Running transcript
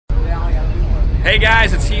Hey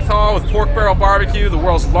guys, it's Heath Hall with Pork Barrel BBQ, the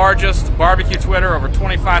world's largest barbecue Twitter, over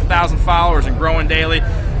 25,000 followers and growing daily.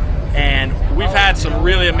 And we've had some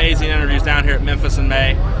really amazing interviews down here at Memphis in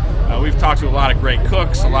May. We've talked to a lot of great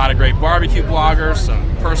cooks, a lot of great barbecue bloggers,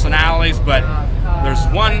 some personalities, but there's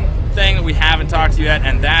one thing that we haven't talked to yet,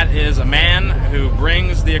 and that is a man who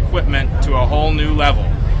brings the equipment to a whole new level.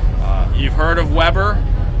 You've heard of Weber?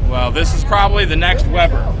 Well, this is probably the next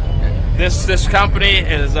Weber. This company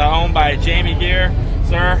is owned by Jamie Geer.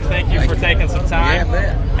 Sir, thank you for taking some time. Yeah,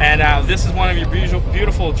 man. And this is one of your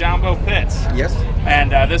beautiful Jambo Pits. Yes.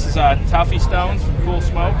 And this is Tuffy Stones from Cool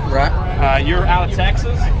Smoke. Right. You're out of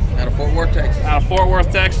Texas? Out of Fort Worth, Texas. Out of Fort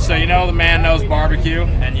Worth, Texas. So you know the man knows barbecue,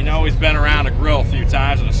 and you know he's been around a grill a few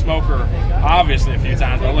times, and a smoker obviously a few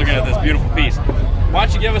times, but looking at this beautiful piece. Why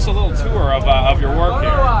don't you give us a little tour of your work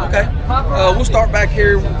here? Okay. We'll start back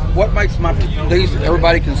here. What makes these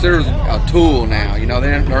everybody considers a tool now? You know,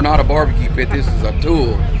 they're not a barbecue pit. This is a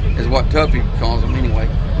tool, is what Tuffy calls them anyway.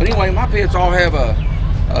 But anyway, my pits all have a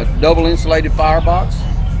double insulated firebox,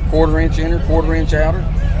 1/4 inch inner, 1/4 inch outer,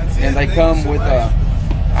 and they come with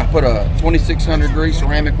I put a 2600 degree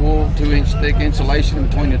ceramic wool, 2 inch thick insulation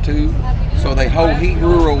between the two, so they hold heat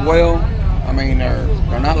real well. I mean,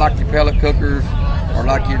 they're not like your pellet cookers or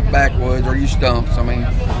like your backwoods or your stumps. I mean,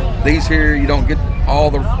 these here, you don't get all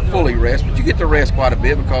the fully rest, but you get the rest quite a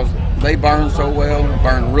bit because they burn so well,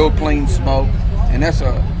 burn real clean smoke, and that's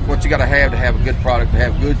what you got to have a good product, to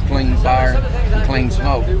have good clean fire and clean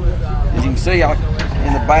smoke. As you can see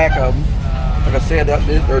in the back of them, like I said,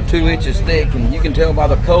 they're 2 inches thick, and you can tell by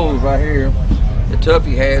the coals right here that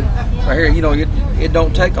Tuffy had right here. You know, it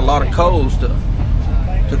don't take a lot of coals to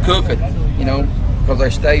cook it, you know, because they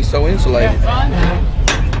stay so insulated.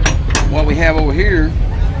 What we have over here,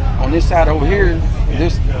 on this side over here,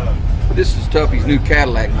 this is Tuffy's new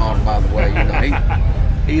Cadillac model, by the way.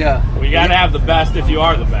 You know, we got to have the best if you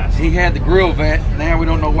are the best. He had the grill vat. Now we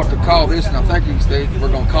don't know what to call this, and I think we're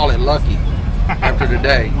going to call it Lucky after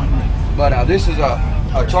today. But this is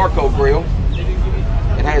a charcoal grill.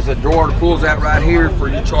 It has a drawer that pulls out right here for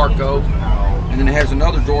your charcoal, and then it has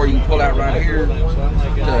another drawer you can pull out right here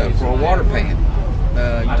for a water pan.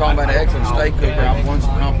 You're talking about an excellent steak cooker. I've won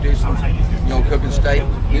some competitions, you know, cooking steak.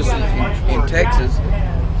 In Texas,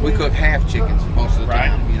 we cook half chickens most of the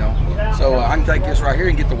time, you know. So I can take this right here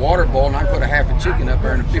and get the water boiled, and I can put a half a chicken up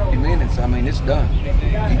there in 50 minutes. I mean, it's done.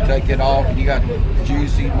 You take it off, and you got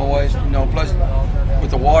juicy, moist, you know, plus with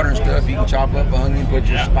the water and stuff, you can chop up onion, put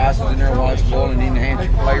your spices in there while it's boiling, and enhance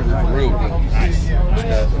your flavor real good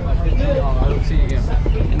stuff.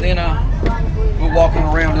 And then we're walking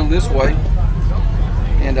around this way,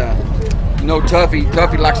 and you know,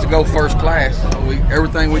 Tuffy likes to go first class.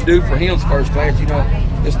 Everything we do for him's first class. You know,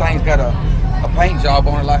 this thing's got a paint job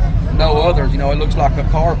on it like no others. You know, it looks like a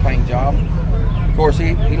car paint job. Of course,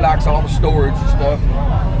 he likes all the storage and stuff.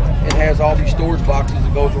 It has all these storage boxes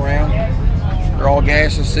that goes around. They're all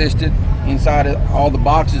gas assisted. Inside of all the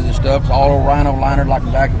boxes and stuff, it's all rhino liner like the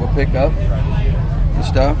back of a pickup and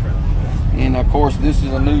stuff. And of course, this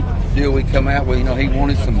is a new deal we come out with. You know, he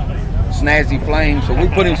wanted some snazzy flames, so we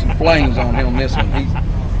put him some flames on him. This one, he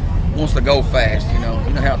wants to go fast. You know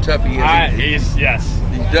how tough he is. He's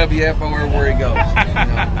WFO everywhere he goes. You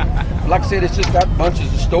know. Like I said, it's just got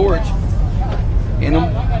bunches of storage in them,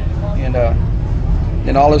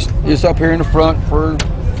 and all this up here in the front for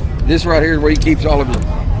this right here is where he keeps all of his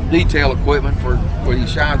detail equipment for where he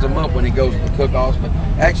shines them up when he goes to the cook-offs. But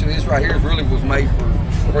actually, this right here really was made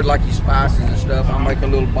for like your spices and stuff. I'll make a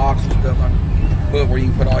little box and stuff. Put where you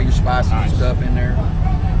can put all your spices and stuff in there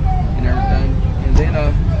and everything. And then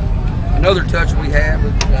another touch we have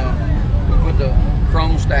is we put the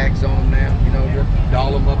chrome stacks on them now. You know, just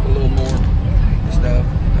doll them up a little more and stuff.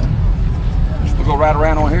 We'll go right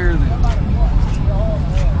around on here. And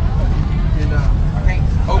I can't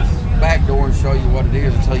open the back door and show you what it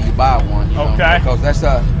is until you buy one. You know, because that's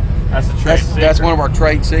a trade secret. That's one of our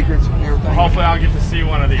trade secrets and everything. Well, hopefully I'll get to see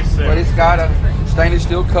one of these soon. But it's got a stainless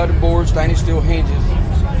steel cutting board, stainless steel hinges,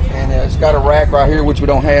 and it's got a rack right here, which we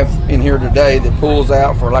don't have in here today, that pulls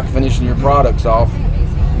out for like finishing your products off.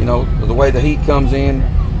 You know, the way the heat comes in,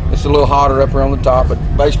 it's a little hotter up here on the top, but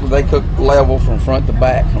basically they cook level from front to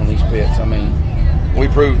back on these pits. I mean, we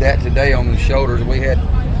proved that today on the shoulders. We had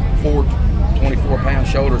 4 24-pound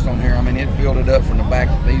shoulders on here. I mean, it filled it up from the back.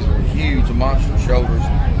 These were huge, monster shoulders,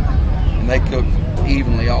 and they cook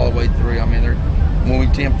evenly all the way through. I mean, when we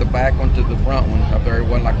temp the back one to the front one up there, it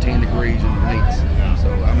wasn't like 10 degrees in the meats.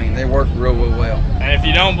 So, I mean, they work real well. And if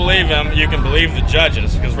you don't believe them, you can believe the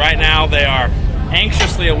judges, because right now they are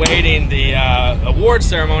anxiously awaiting the award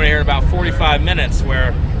ceremony here in about 45 minutes,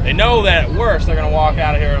 where they know that at worst they're going to walk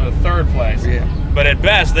out of here with a 3rd place. Yeah. But at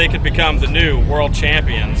best, they could become the new world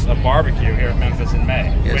champions of barbecue here at Memphis in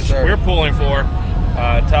May, Yes, which sir. we're pulling for.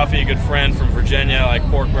 Tuffy, a good friend from Virginia, like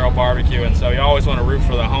Pork Barrel BBQ, and so you always want to root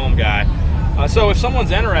for the home guy. So if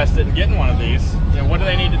someone's interested in getting one of these, what do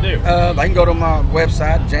they need to do? They can go to my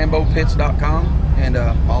website, jambopits.com, and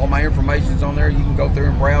all my information's on there. You can go through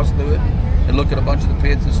and browse through it and look at a bunch of the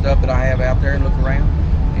pits and stuff that I have out there and look around.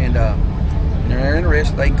 And if they're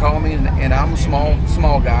interested, they can call me, and I'm a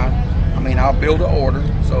small guy. I mean, I'll build an order.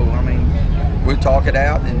 So, I mean, we'll talk it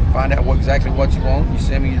out and find out exactly what you want. You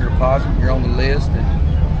send me your deposit, you're on the list,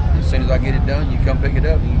 and as soon as I get it done, you come pick it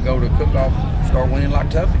up and you can go to cook-off and start winning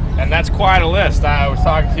like Tuffy. And that's quite a list. I was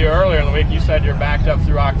talking to you earlier in the week. You said you're backed up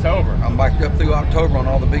through October. I'm backed up through October on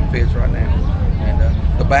all the big pits right now.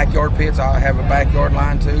 And the backyard pits, I have a backyard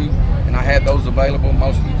line too, and I have those available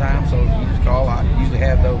most of the time. So if you just call, I usually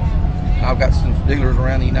have those. And I've got some dealers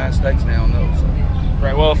around the United States now on those. So.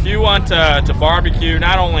 Right. Well, if you want to barbecue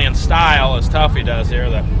not only in style as Tuffy does here,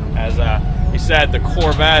 as he said, the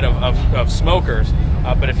Corvette of smokers,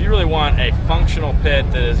 but if you really want a functional pit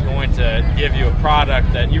that is going to give you a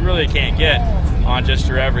product that you really can't get on just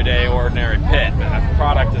your everyday, ordinary pit, but a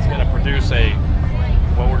product that's going to produce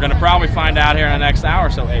what we're going to probably find out here in the next hour,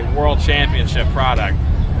 so a world championship product,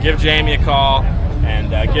 give Jamie a call and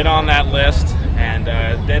get on that list, and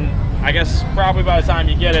then I guess probably by the time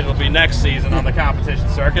you get it, it'll be next season on the competition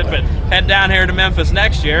circuit. But head down here to Memphis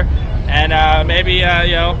next year, and maybe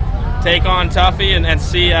take on Tuffy and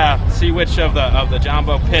see which of the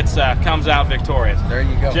Jambo Pits comes out victorious. There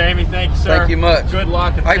you go. Jamie, thank you, sir. Thank you much. Good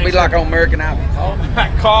luck. I can be like on American Idol. Call me.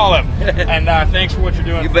 Call him. And thanks for what you're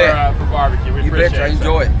doing for barbecue. We appreciate it. I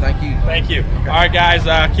enjoy it. Thank you. Thank you. Okay. All right,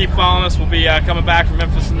 guys, keep following us. We'll be coming back from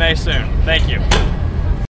Memphis in May soon. Thank you.